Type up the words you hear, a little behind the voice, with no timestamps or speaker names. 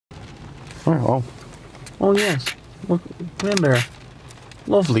Oh yes. Look, come in there.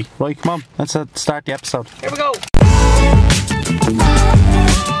 Lovely. Right, come on. Let's start the episode. Here we go.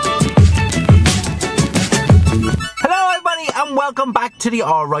 Hello, everybody, and welcome back to the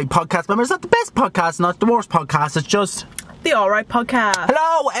Alright Podcast. Remember, it's not the best podcast, not the worst podcast. It's just the Alright Podcast.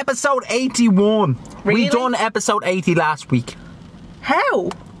 Hello, episode 81. Really? We done episode 80 last week.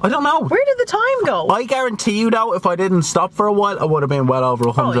 How? I don't know. Where did the time go? I guarantee you, though, if I didn't stop for a while, I would have been well over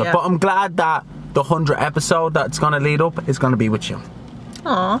 100. Oh, yeah. But I'm glad that the 100th episode that's going to lead up is going to be with you.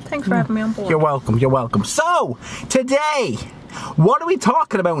 Aw, thanks for having me on board. You're welcome, you're welcome. So, today, what are we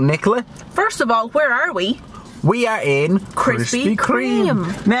talking about, Nicola? First of all, where are we? We are in Krispy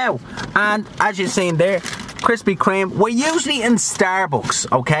Kreme. Now, and as you're seeing there, Krispy Kreme, we're usually in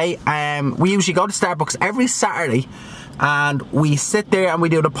Starbucks, okay? We usually go to Starbucks every Saturday, and we sit there and we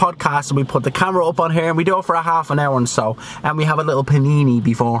do the podcast, and we put the camera up on here, and we do it for a half an hour and so, and we have a little panini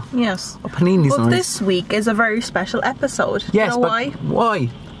before. Yes. Oh, panini's But nice. this week is a very special episode. Yes, you know but why? why?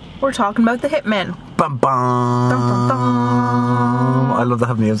 We're talking about the Hitmen. Bum, bum. Dun, dun, dun. I love to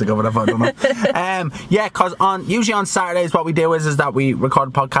have music over there, I don't know. Yeah, because usually on Saturdays what we do is that we record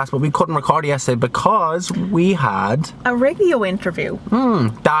a podcast, but we couldn't record yesterday because we had a radio interview.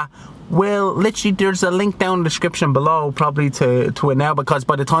 That will literally, there's a link down in the description below probably to it now, because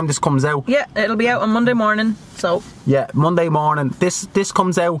by the time this comes out, Yeah, it'll be out on Monday morning. So yeah, Monday morning. This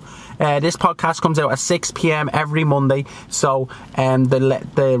comes out. This podcast comes out at 6 p.m. every Monday. So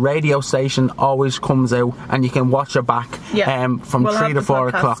the radio station always comes out, and you can watch it back from we'll 3 to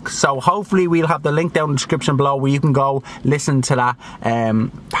 4 podcast. o'clock. So hopefully we'll have the link down in the description below where you can go listen to that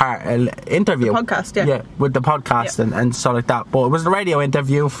interview. The podcast, yeah. Yeah, with the podcast and stuff like that. But it was the radio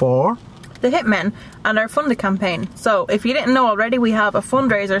interview for the Hitmen and our Fund It campaign. So if you didn't know already, we have a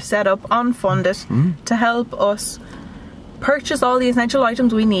fundraiser set up on Fund It to help us purchase all the essential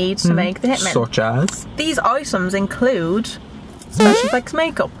items we need to make the Hitmen. such as These items include special effects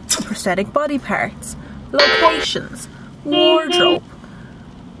makeup, prosthetic body parts, locations, wardrobe,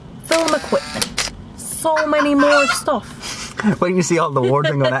 film equipment, so many more stuff. when you see all the words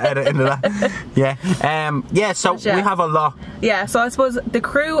I'm going to edit into that. Yeah. So Yeah. we have a lot. Yeah, so I suppose the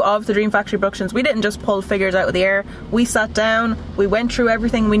crew of the Dream Factory Productions, we didn't just pull figures out of the air. We sat down, we went through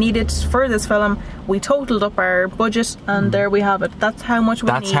everything we needed for this film, we totaled up our budget, and there we have it. That's how much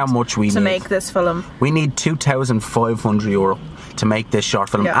we need to make this film. We need €2,500 to make this short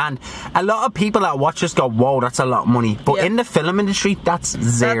film. Yeah. And a lot of people that watch us go, whoa, that's a lot of money. But in the film industry, that's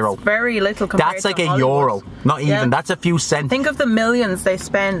zero. That's very little compared That's like to a Hollywood. euro. Not even. That's a few cents. Think of the millions they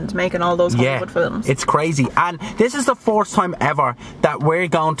spend making all those Hollywood films. It's crazy. And this is the first time ever that we're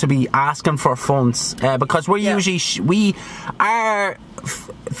going to be asking for funds, because we're usually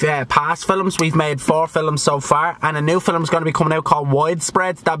past films, we've made 4 films so far, and a new film is going to be coming out called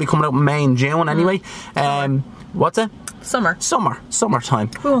Widespread. That'll be coming out in May and June anyway. What's it?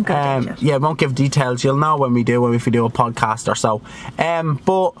 Summertime. We won't give details. Yeah, we won't give details. You'll know when we do a podcast or so.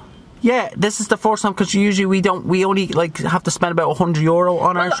 But yeah, this is the first time, because usually we only like have to spend about €100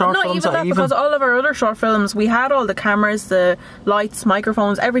 on our short not films. even that, because all of our other short films, we had all the cameras, the lights,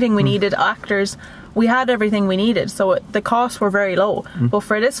 microphones, everything we needed, actors. We had everything we needed, so the costs were very low. But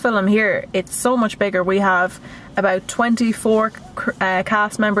for this film here, it's so much bigger. We have about 24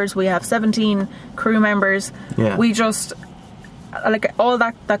 cast members. We have 17 crew members. Yeah. We just, like, all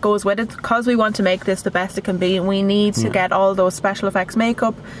that goes with it. Because we want to make this the best it can be, we need to get all those special effects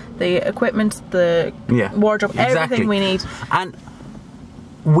makeup, the equipment, the wardrobe, everything we need. And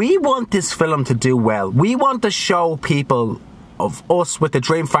we want this film to do well. We want to show people of us with the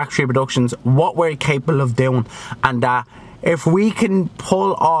Dream Factory Productions what we're capable of doing, and that if we can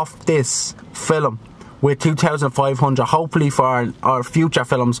pull off this film with 2,500, hopefully for our future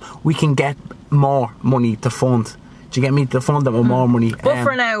films, we can get more money to fund. Do you get me? To fund them with more money. But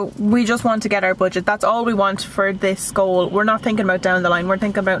for now, we just want to get our budget. That's all we want for this goal. We're not thinking about down the line. We're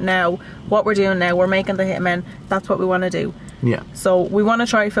thinking about now. What we're doing now. We're making the Hitmen. That's what we want to do. Yeah. So we want to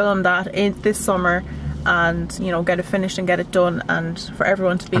try film that this summer, and get it finished and get it done, and for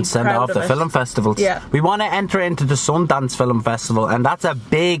everyone to be and send proud it off of the it. film festivals. Yeah. We want to enter into the Sundance Film Festival, and that's a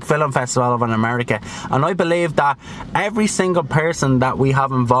big film festival over in America, and I believe that every single person that we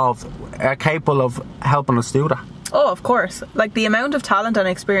have involved are capable of helping us do that. Oh, of course. Like, the amount of talent and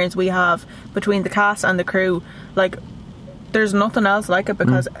experience we have between the cast and the crew, like, there's nothing else like it,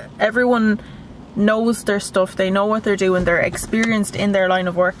 because everyone knows their stuff, they know what they're doing, they're experienced in their line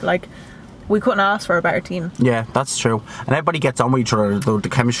of work. Like, we couldn't ask for a better team. Yeah, that's true. And everybody gets on with each other. The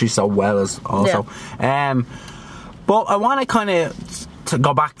chemistry so well as also. Yeah. But I want to kind of to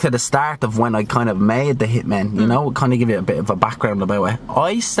go back to the start of when I kind of made the Hitmen, you know, kind of give you a bit of a background about it.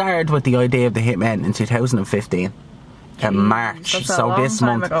 I started with the idea of the Hitmen in 2015. In March, so this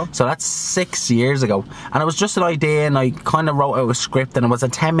month ago. So that's 6 years ago, and it was just an idea, and I kind of wrote out a script, and it was a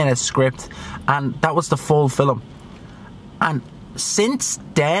 10-minute script, and that was the full film. And since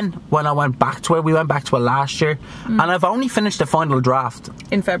then, when I went back to it, we went back to it last year, and I've only finished the final draft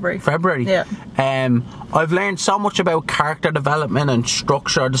in February. Yeah. I've learned so much about character development and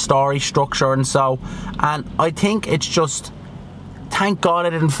structure, the story structure, and I think it's just, thank God I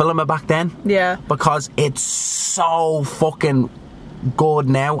didn't film it back then. Yeah. Because it's so fucking good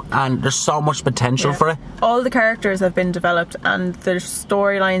now, and there's so much potential for it. All the characters have been developed, and the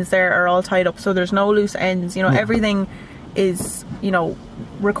storylines there are all tied up, so there's no loose ends. You know, everything is, you know,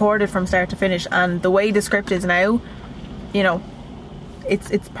 recorded from start to finish, and the way the script is now, you know,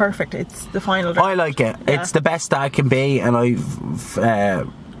 it's perfect. It's the final draft. I like it. Yeah. It's the best that it can be, and I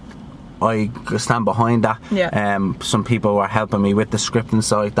stand behind that. Yeah. Some people were helping me with the script and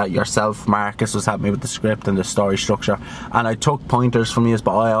stuff like that. Yourself, Marcus, was helping me with the script and the story structure, and I took pointers from you,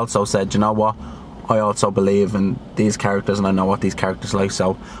 but I also said, you know what, I also believe in these characters, and I know what these characters like,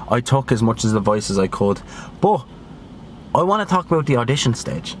 so I took as much as advice as I could. But I want to talk about the audition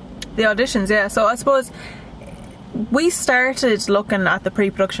stage. The auditions, yeah. So I suppose we started looking at the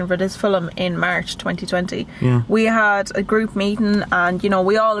pre-production for this film in March 2020. Yeah. We had a group meeting, and, you know,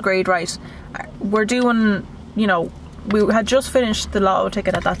 we all agreed, right, we're doing, you know, we had just finished the lotto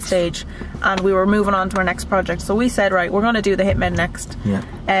ticket at that stage, and we were moving on to our next project. So we said, right, we're going to do the Hitmen next.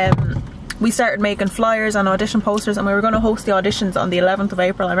 Yeah. We started making flyers and audition posters, and we were going to host the auditions on the 11th of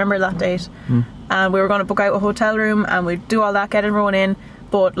April. I remember that date. And we were going to book out a hotel room, and we'd do all that, get everyone in.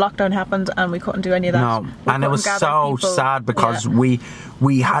 But lockdown happened, and we couldn't do any of that. No, and it was so sad, because we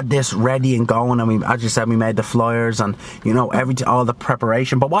had this ready and going, and we, as you said, we made the flyers, and, you know, all the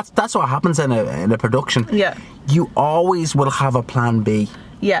preparation. But that's what happens in a production. Yeah, you always will have a plan B.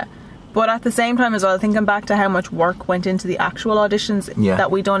 Yeah. But at the same time as well, thinking back to how much work went into the actual auditions that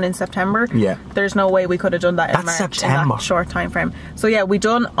we done in September, there's no way we could have done that in March, September. in that short time frame. So yeah, we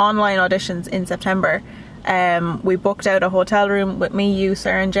done online auditions in September. We booked out a hotel room with me, you,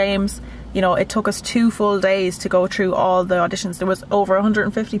 Sarah and James. You know, it took us 2 full days to go through all the auditions. There was over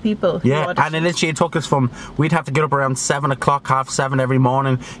 150 people who auditioned. And it literally took us we'd have to get up around 7 o'clock, 7:30 every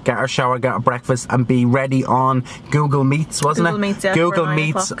morning, get our shower, get our breakfast, and be ready on Google Meets, wasn't it? Google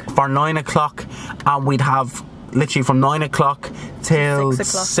Meets for 9 o'clock, and we'd have literally from 9 o'clock till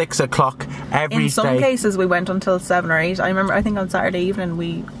 6 o'clock every day. In some cases we went until 7 or 8. I think on Saturday evening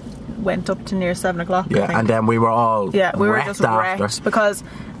we went up to near 7 o'clock. Yeah, and then we were all we were just wrecked because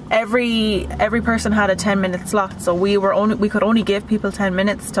every person had a 10-minute slot, so we could only give people 10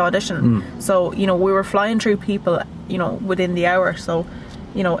 minutes to audition. So, you know, we were flying through people, you know, within the hour. So,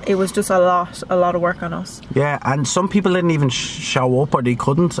 you know, it was just a lot of work on us. Yeah, and some people didn't even show up, or they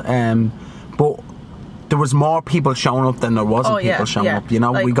couldn't. But there was more people showing up than there wasn't people showing up. You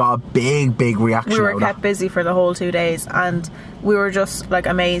know, like, we got a big reaction. We were kept busy for the whole 2 days, and we were just like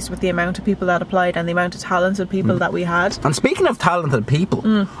amazed with the amount of people that applied and the amount of talented people that we had. And speaking of talented people,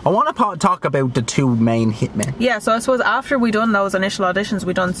 I want to talk about the 2 main hitmen. Yeah, so I suppose after we done those initial auditions,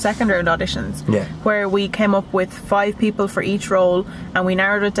 we done second round auditions, where we came up with 5 people for each role, and we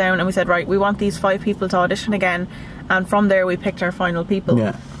narrowed it down, and we said, right, we want these 5 people to audition again, and from there we picked our final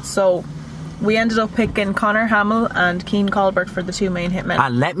people. So we ended up picking Connor Hamill and Keane Colbert for the 2 main hitmen.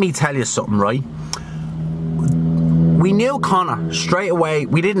 And let me tell you something, right? We knew Connor straight away.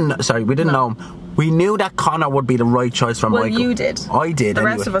 We didn't know him. We knew that Connor would be the right choice for Michael. Well, you did. I did. The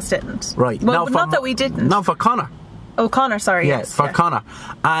rest of us didn't. Right. Well, not that we didn't. No, for Connor. Oh, Connor, sorry. Yes, for Connor.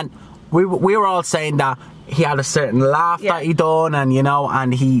 And we were all saying that he had a certain laugh that he done, and, you know,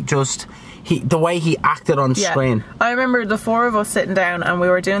 and the way he acted on screen. I remember the 4 of us sitting down, and we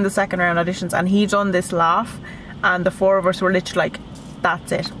were doing the second round auditions, and he done this laugh, and the 4 of us were literally like,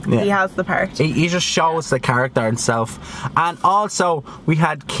 that's it. He has the part. He just shows the character himself. And also we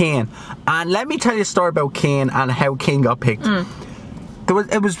had Keane, and let me tell you a story about Keane and how Keane got picked.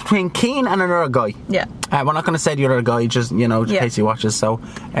 It was between Keane and another guy. We're not going to say the other guy, just, you know, in case he watches. So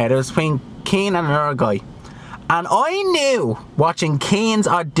it was between Keane and another guy. And I knew, watching Keane's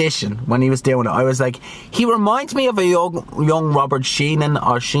audition when he was doing it, I was like, he reminds me of a young Robert Sheenan,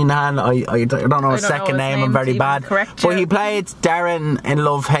 or Sheenan, I don't know his second name, I'm very bad. But he played Darren in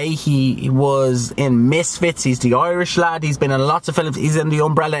Love Hay, he was in Misfits, he's the Irish lad, he's been in lots of films, he's in the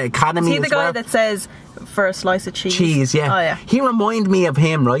Umbrella Academy. Is he the guy that says, for a slice of cheese? Cheese, yeah. Oh, yeah. He reminded me of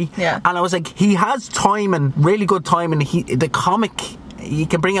him, right? Yeah. And I was like, he has timing, really good timing, the comic he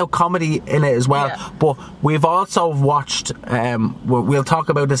can bring out comedy in it as well. Yeah. But we've also watched. We'll talk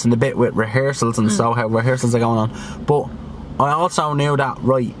about this in a bit with rehearsals and so how rehearsals are going on. But I also knew that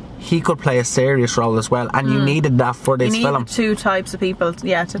he could play a serious role as well, and you needed that for this film. You needed two types of people, to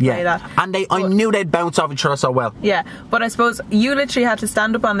play that. And I knew they'd bounce off each other so well. Yeah, but I suppose you literally had to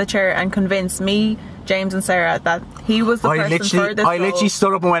stand up on the chair and convince me, James and Sarah that he was the person for this role. I literally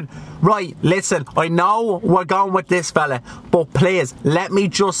stood up and went, right, listen, I know we're going with this fella, but please, let me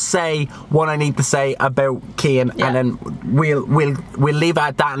just say what I need to say about Cian, and then we'll leave it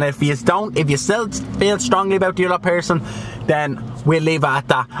at that. And if you still feel strongly about the other person, then we'll leave it at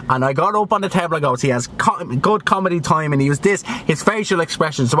that. And I got up on the table, I goes, he has good comedy time, and he used his facial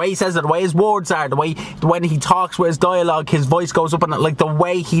expressions, the way he says it, the way his words are, the way when he talks with his dialogue, his voice goes up, and like the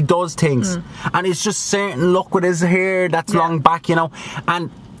way he does things, and it's just certain look with his hair that's long back,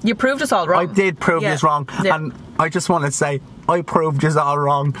 and you proved us all wrong. I did prove us wrong, and I just want to say I proved us all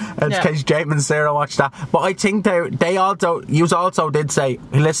wrong in case James and Sarah watched that. But I think you also did say,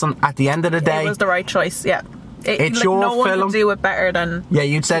 listen, at the end of the day, it was the right choice. It's your no film. one could do it better than... Yeah,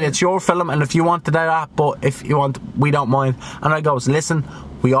 you'd said it's your film, and if you want to do that, but if you want, we don't mind. And I goes, listen,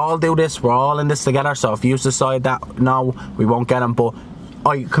 we all do this, we're all in this together, so if you decide that, no, we won't get him, but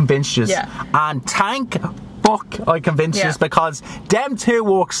I convinced you. And thank fuck I convinced you, because them two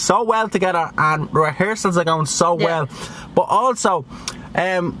work so well together, and rehearsals are going so well. But also,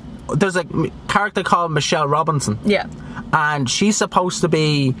 there's a character called Michelle Robinson. And she's supposed to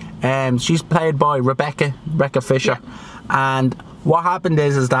be, she's played by Rebecca Fisher. And what happened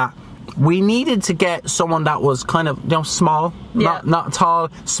is that we needed to get someone that was kind of, small, not tall,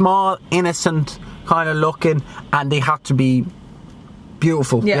 small, innocent kind of looking, and they have to be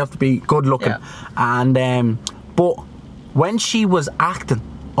beautiful. They have to be good looking. And but when she was acting,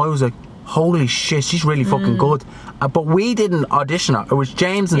 I was like, holy shit, she's really fucking good. But we didn't audition her. It was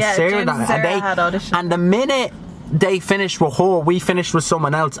James and Sarah that had auditioned. And the minute they finished with her, we finished with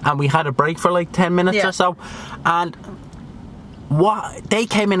someone else, and we had a break for like 10 minutes or so. And they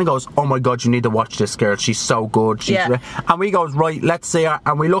came in and goes, oh my god, you need to watch this girl, she's so good. And we goes, right, let's see her.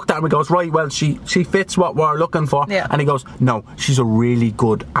 And we looked at her and we goes, right, well, she fits what we're looking for. And he goes, no, she's a really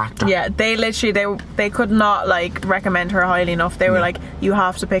good actor. They literally they could not like recommend her highly enough. They were like, you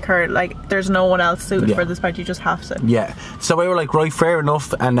have to pick her, like there's no one else suited for this part, you just have to. So we were like, right, fair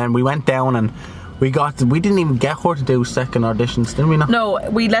enough. And then we went down and we didn't even get her to do second auditions, didn't we? No,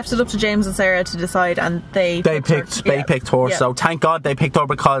 we left it up to James and Sarah to decide, and they picked her. So thank God they picked her,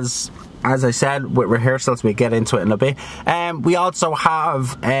 because, as I said, with rehearsals, we'll get into it in a bit. We also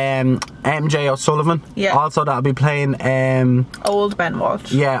have MJ O'Sullivan. Also, that'll be playing old Ben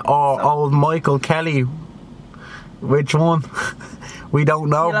Walsh. Old Michael Kelly. Which one? We don't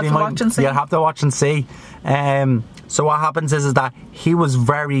know. You'll have to watch and see. So what happens is that he was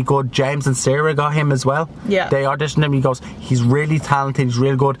very good. James and Sarah got him as well. They auditioned him. He goes, he's really talented, he's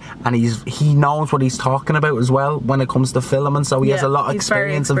real good, and he knows what he's talking about as well when it comes to filming. So he has a lot of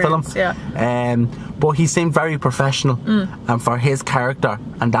experience in film. But he seemed very professional, and for his character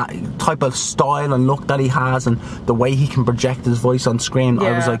and that type of style and look that he has, and the way he can project his voice on screen,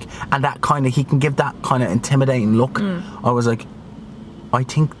 I was like, and that kind of, he can give that kind of intimidating look. I was like, I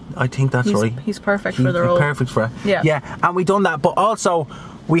think that's right. He's perfect for the role. He's perfect for it. And we done that, but also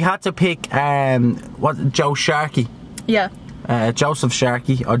we had to pick Joe Sharkey. Joseph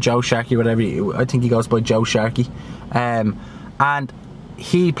Sharkey, or Joe Sharkey, whatever. I think he goes by Joe Sharkey. And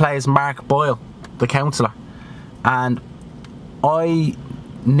he plays Mark Boyle, the counsellor. And I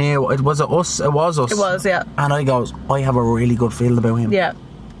knew it was us. It was us. It was, And I goes, I have a really good feeling about him. I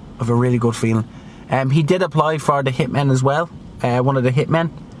have a really good feeling. He did apply for the Hitmen as well. One of the Hitmen,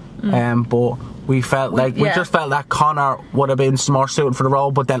 but we just felt that Connor would have been more suited for the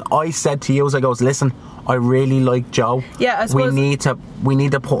role. But then I said to you, I goes, listen, I really like Joe. I suppose we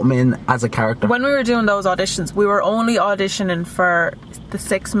need to put him in as a character. When we were doing those auditions, we were only auditioning for the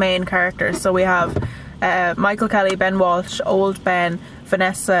 6 main characters. So we have Michael Kelly, Ben Walsh, Old Ben,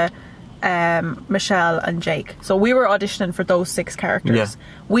 Vanessa, Michelle and Jake. So we were auditioning for those 6 characters.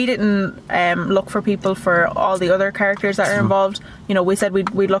 We didn't look for people for all the other characters that are involved. We said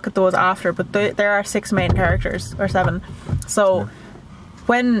we'd look at those after, but there are 6 main characters, or 7. So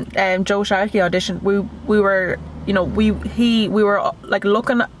when Joe Sharkey auditioned, we were like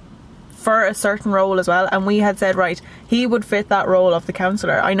looking for a certain role as well, and we had said, right, he would fit that role of the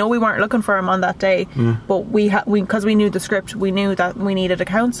counsellor. I know we weren't looking for him on that day, but because we knew the script, we knew that we needed a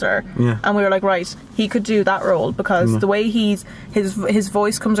counsellor, and we were like, right, he could do that role, because the way his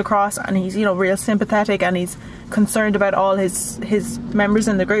voice comes across, and he's real sympathetic, and he's concerned about all his members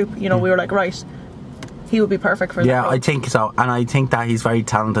in the group. We were like, right, he would be perfect for that Yeah, role. I think so, and I think that he's very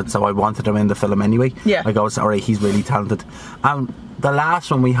talented, so I wanted him in the film anyway. Yeah. I goes, alright, he's really talented. And the last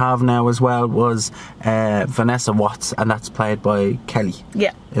one we have now as well was Vanessa Watts, and that's played by Kelly.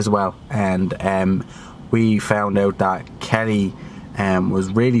 Yeah. As well. And we found out that Kelly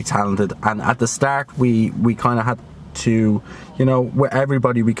was really talented, and at the start we kind of had to, you know, with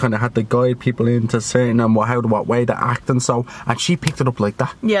everybody we kind of had to guide people into certain and what way to act, and she picked it up like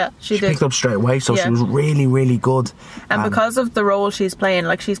that. Yeah, she did. Picked it up straight away, so Yeah. she was really, really good. And because of the role she's playing,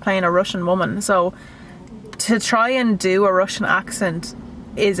 like she's playing a Russian woman, so to try and do a Russian accent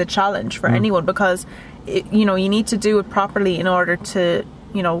is a challenge for anyone, because you know, you need to do it properly in order to,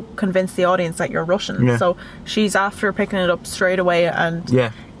 you know, convince the audience that you're Russian. Yeah. So she's after picking it up straight away, and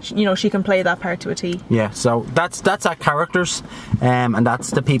Yeah. you know, she can play that part to a T. Yeah, so that's our characters, and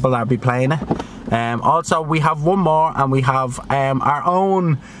that's the people that will be playing it. Also, we have one more, and we have our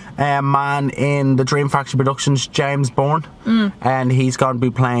own man in the Dream Factory Productions, James Bourne, and he's going to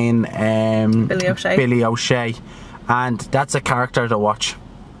be playing Billy O'Shea. Billy O'Shea, and that's a character to watch.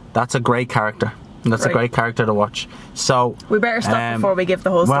 That's a great character. That's a great character to watch. So We better stop before we give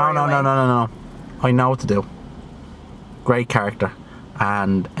the whole story well, away. no. I know what to do. Great character.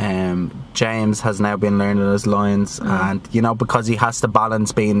 And James has now been learning his lines, and you know, because he has to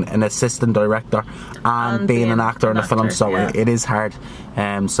balance being an assistant director and being an actor in a film, so yeah. it is hard.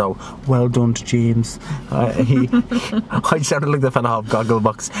 So well done to James. I sounded like the fella of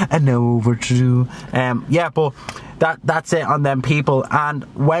Gogglebox. And overdue. Yeah, but that's it on them people. And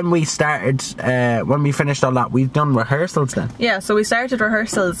when we started, when we finished all that, we've done rehearsals then. Yeah, so we started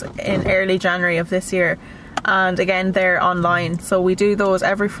rehearsals in early January of this year, and again they're online, so we do those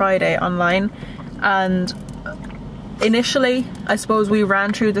every Friday online. And initially, I suppose we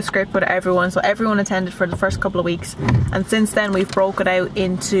ran through the script with everyone, so everyone attended for the first couple of weeks, and since then we've broke it out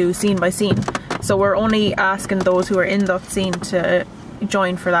into scene by scene, so we're only asking those who are in that scene to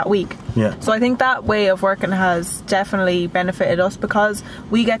join for that week. Yeah. So I think that way of working has definitely benefited us, because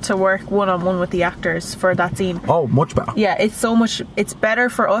we get to work one-on-one with the actors for that scene. Oh, much better. Yeah, it's better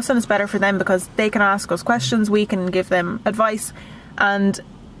for us and it's better for them, because they can ask us questions, we can give them advice, and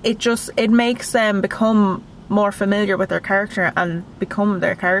it makes them become more familiar with their character and become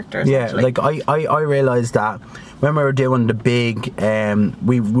their character. Yeah, like I realised that when we were doing the big,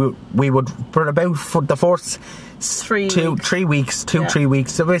 we would for about the first 3 weeks, so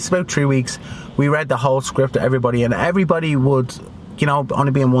it's about 3 weeks, we read the whole script to everybody, and everybody would, you know,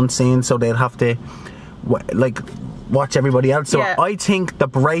 only be in one scene, so they'd have to like watch everybody else. So Yeah. I think the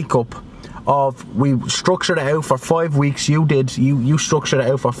breakup of, we structured it out for 5 weeks. You structured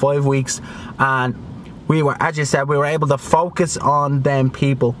it out for 5 weeks, and we were, as you said, we were able to focus on them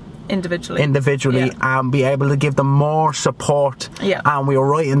people individually, Yeah. and be able to give them more support. Yeah. And we were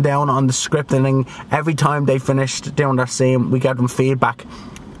writing down on the script, and then every time they finished doing their scene, we gave them feedback,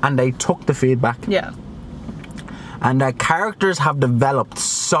 and they took the feedback. Yeah. And their characters have developed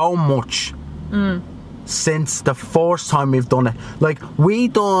so much since the first time we've done it. Like, we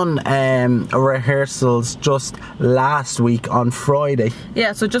done rehearsals just last week on Friday.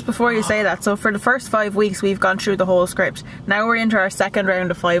 Yeah, so just before you say that, so for the first 5 weeks we've gone through the whole script. Now we're into our second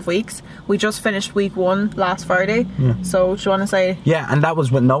round of 5 weeks. We just finished week 1 last Friday. So do you want to say? Yeah, and that was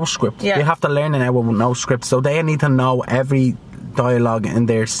with no script. Yeah. You have to learn it out with no script, so they need to know every dialogue in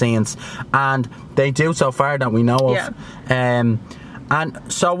their scenes, and they do so far that we know of. Yeah. And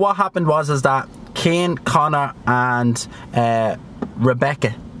so what happened was that Cian, Connor and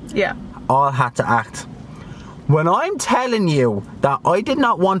Rebecca Yeah. all had to act. When I'm telling you that I did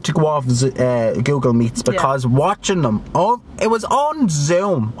not want to go off Google Meets, because watching them, it was on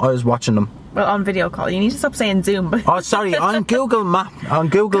Zoom I was watching them. Well, on video call. You need to stop saying Zoom. But Oh, sorry, on Google Map. On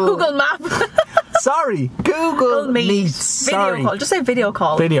Google Map. Sorry, Google Meets. Sorry. Video call. Just say video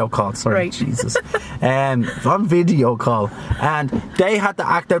call. Video call, sorry, Right. Jesus. On video call, and they had to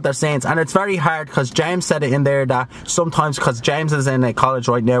act out their scenes, and it's very hard, because James said it in there that sometimes, because James is in a college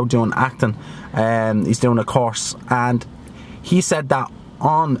right now doing acting, he's doing a course, and he said that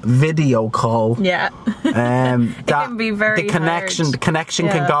on video call, Yeah. that can be very the connection hard.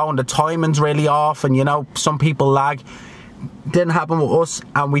 can Yeah. go, and the timing's really off, and you know, some people lag. Didn't happen with us,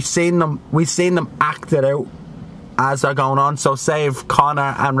 and we've seen them act it out as they're going on. So say if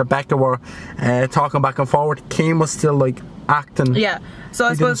Connor and Rebecca were talking back and forward, Cian was still like acting. Yeah. So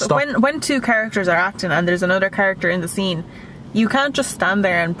I suppose when two characters are acting and there's another character in the scene, you can't just stand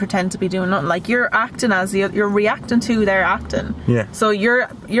there and pretend to be doing nothing. Like, you're acting you're reacting to their acting. Yeah. So you're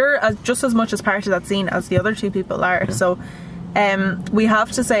just as much as part of that scene as the other two people are. Yeah. So we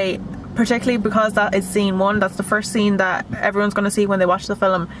have to say, particularly because that is scene one. That's the first scene that everyone's going to see when they watch the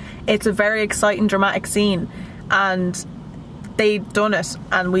film. It's a very exciting, dramatic scene, and they've done it,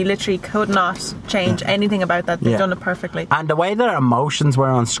 and we literally could not change anything about that. They've done it perfectly. And the way their emotions were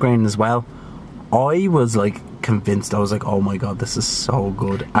on screen as well, I was like convinced. I was like, oh my god, this is so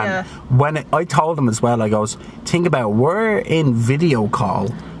good. And when I told them as well, I goes, think about, we're in video call,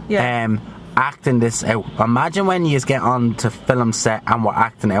 acting this out. Imagine when you get on to film set and we're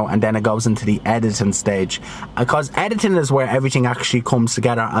acting out, and then it goes into the editing stage, because editing is where everything actually comes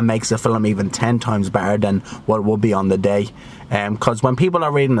together and makes the film even 10 times better than what it will be on the day. Because when people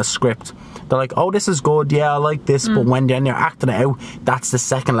are reading a script, they're like, oh, this is good, yeah, I like this, but when then you're acting it out, that's the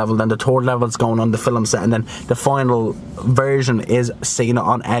second level. Then the third level is going on the film set, and then the final version is seeing it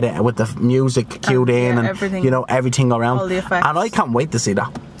on edit with the music cued in, and everything, you know, everything around. all the effects. And I can't wait to see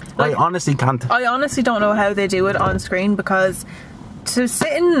that. Like, I honestly can't. I honestly don't know how they do it on screen, because to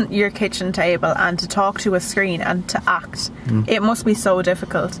sit in your kitchen table and to talk to a screen and to act, it must be so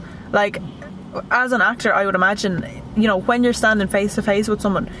difficult. Like, as an actor, I would imagine, you know, when you're standing face to face with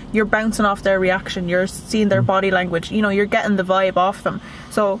someone, you're bouncing off their reaction, you're seeing their body language, you know, you're getting the vibe off them.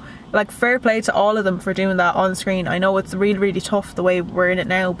 So, like, fair play to all of them for doing that on screen. I know it's really, really tough the way we're in it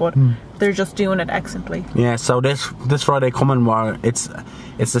now, but they're just doing it excellently. Yeah, so this Friday coming, where it's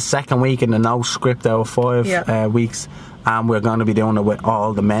the second week in the no script out of 5 weeks, and we're going to be doing it with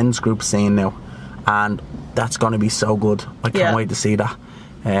all the men's group scene now, and that's going to be so good. I can't wait to see that.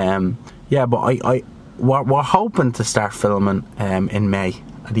 But we're hoping to start filming in May,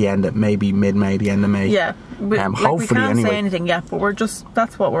 at the end of maybe mid-May, the end of May. Yeah, hopefully we can't anyway. say anything yet, but we're just,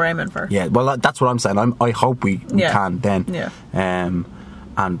 that's what we're aiming for. Yeah, well, that's what I'm saying. I hope we can then. Yeah.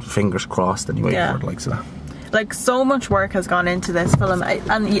 And fingers crossed anyway for the likes of that. Like, so much work has gone into this film,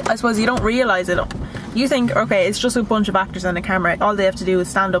 and I suppose you don't realise it. You think, okay, it's just a bunch of actors and a camera, all they have to do is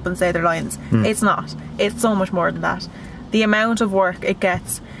stand up and say their lines. It's not. It's so much more than that. The amount of work it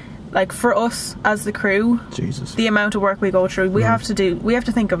gets, like, for us as the crew, Jesus, the amount of work we go through, we have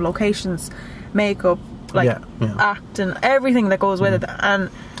to think of locations, makeup, like act, and everything that goes with it. And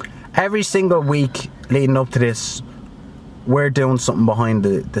every single week leading up to this, we're doing something behind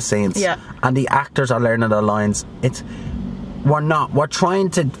the scenes, and the actors are learning their lines. We're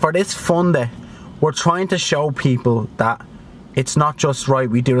trying to, for this fun day, we're trying to show people that it's not just right,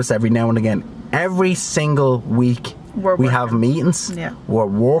 we do this every now and again. Every single week we have meetings, we're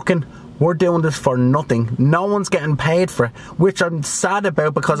working, we're doing this for nothing. No one's getting paid for it, which I'm sad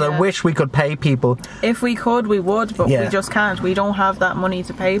about, because I wish we could pay people. If we could, we would, but we just can't. We don't have that money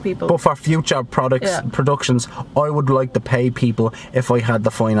to pay people. But for future productions, I would like to pay people if I had the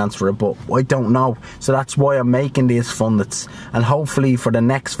finance for it, but I don't know. So that's why I'm making these fundits, and hopefully for the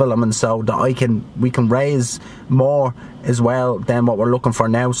next film, and so that we can raise more as well than what we're looking for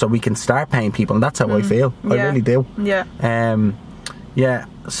now, so we can start paying people, and that's how I feel. I really do.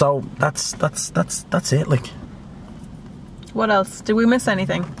 So that's it. Like, what else? Did we miss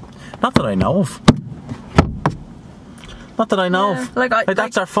anything? Not that I know of. Not that I know of. Like,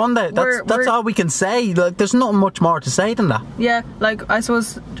 that's our fun day. That's all we can say. Like, there's not much more to say than that. Yeah, like, I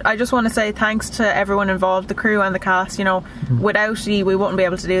suppose I just want to say thanks to everyone involved, the crew and the cast. You know, without you, we wouldn't be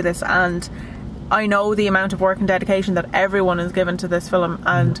able to do this, and I know the amount of work and dedication that everyone has given to this film,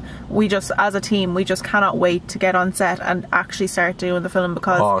 and we just, as a team, we just cannot wait to get on set and actually start doing the film,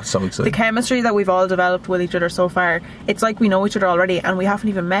 because so the chemistry that we've all developed with each other so far, it's like we know each other already, and we haven't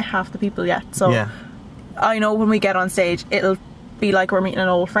even met half the people yet. So I know when we get on stage, it'll be like we're meeting an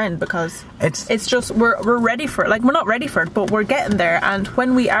old friend, because it's just, we're ready for it. Like, we're not ready for it, but we're getting there, and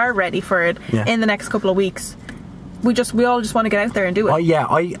when we are ready for it in the next couple of weeks, we all just want to get out there and do it.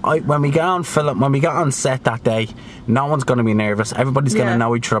 When we get on film, when we get on set that day, no one's going to be nervous. Everybody's going to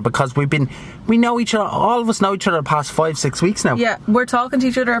know each other, because we know each other. All of us know each other the past 5-6 weeks now. Yeah, we're talking to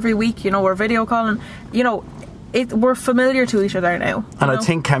each other every week. You know, we're video calling. You know, we're familiar to each other now. And I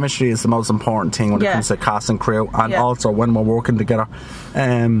think chemistry is the most important thing when it comes to cast and crew, and also when we're working together.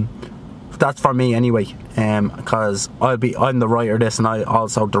 That's for me anyway, because I'm the writer of this, and I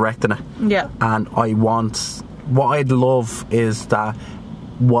also directing it. Yeah. And what I'd love is that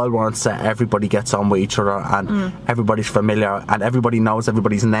while we're on set, everybody gets on with each other, and everybody's familiar, and everybody knows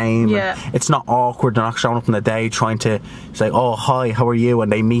everybody's name. Yeah. It's not awkward. They're not showing up in the day trying to say, oh, hi, how are you?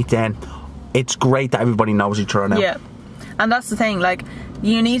 And they meet then. It's great that everybody knows each other now. Yeah. And that's the thing, like,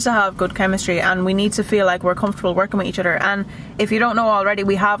 you need to have good chemistry, and we need to feel like we're comfortable working with each other. And if you don't know already,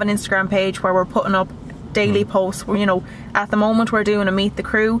 we have an Instagram page where we're putting up daily posts. You know, at the moment we're doing a meet the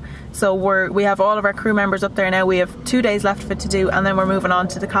crew, so we have all of our crew members up there now. We have 2 days left of it to do, and then we're moving on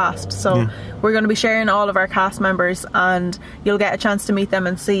to the cast. So we're going to be sharing all of our cast members, and you'll get a chance to meet them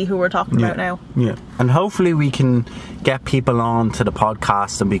and see who we're talking about now. Yeah, and hopefully we can get people on to the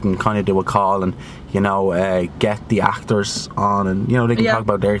podcast, and we can kind of do a call and, you know, get the actors on, and, you know, they can talk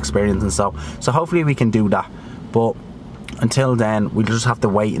about their experience and stuff. So hopefully we can do that. But until then, we'll just have to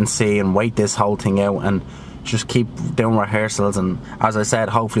wait and see, and wait this whole thing out, and just keep doing rehearsals. And as I said,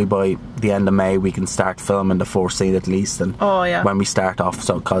 hopefully by the end of May we can start filming the 4th scene at least, and when we start off,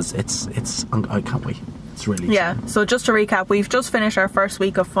 so because it's I can't wait. It's really so just to recap, we've just finished our first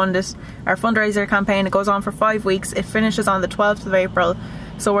week of our fundraiser campaign. It goes on for 5 weeks. It finishes on the 12th of April.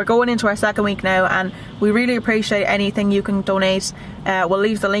 So we're going into our second week now, and we really appreciate anything you can donate. We'll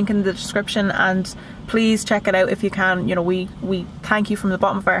leave the link in the description, and please check it out if you can. You know, we thank you from the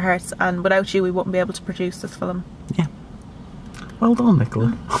bottom of our hearts, and without you we wouldn't be able to produce this film. Yeah. Well done,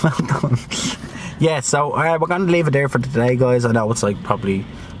 Nicola. Well done. Yeah, so we're going to leave it there for today, guys. I know it's like probably,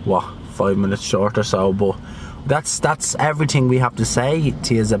 5 minutes short or so, but that's everything we have to say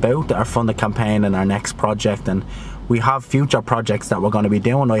to you about our funded campaign and our next project. And we have future projects that we're going to be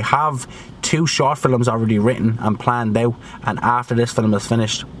doing. I have 2 short films already written and planned out, and after this film is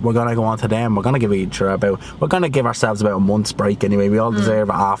finished, we're going to go on to them. We're going to give ourselves about a month's break anyway. We all deserve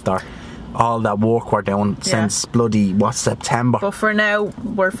it after all that work we're doing since bloody September. But for now,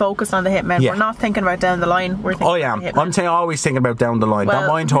 we're focused on the Hitmen. We're not thinking about down the line. We're thinking about the Hitmen. I'm always thinking about down the line. Don't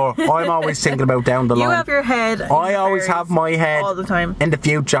mind her. I'm always thinking about down the line. You have your head. I always have my head all the time. In the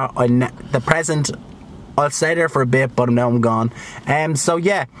future, the present, I'll stay there for a bit, but now I'm gone. So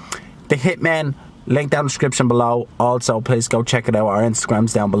yeah, the Hitmen, link down in the description below. Also, please go check it out. Our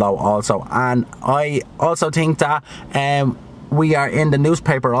Instagram's down below also. And I also think that we are in the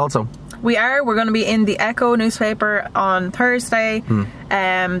newspaper also. We're going to be in the Echo newspaper on Thursday,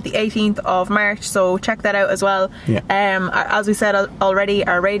 the 18th of March, so check that out as well. As we said already,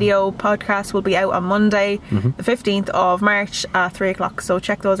 our radio podcast will be out on Monday, the 15th of March at 3 o'clock, so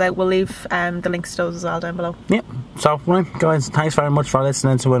check those out. We'll leave the links to those as well down below. So right, guys, thanks very much for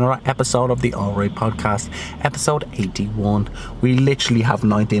listening to another episode of the Alright Podcast, episode 81. We literally have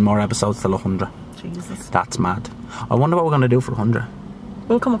 19 more episodes till 100. Jesus, that's mad. I wonder what we're going to do for 100.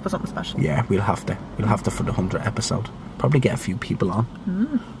 We'll come up with something special. Yeah, we'll have to for the 100th episode. Probably get a few people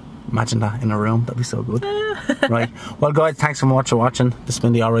on. Imagine that in a room. That'd be so good. Right. Well, guys, thanks so much for watching. This has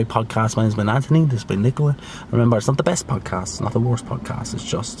been the Alright Podcast. My name's been Anthony. This has been Nicola. Remember, it's not the best podcast. It's not the worst podcast. It's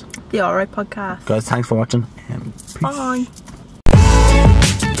just the Alright Podcast. Guys, thanks for watching. Peace. Bye.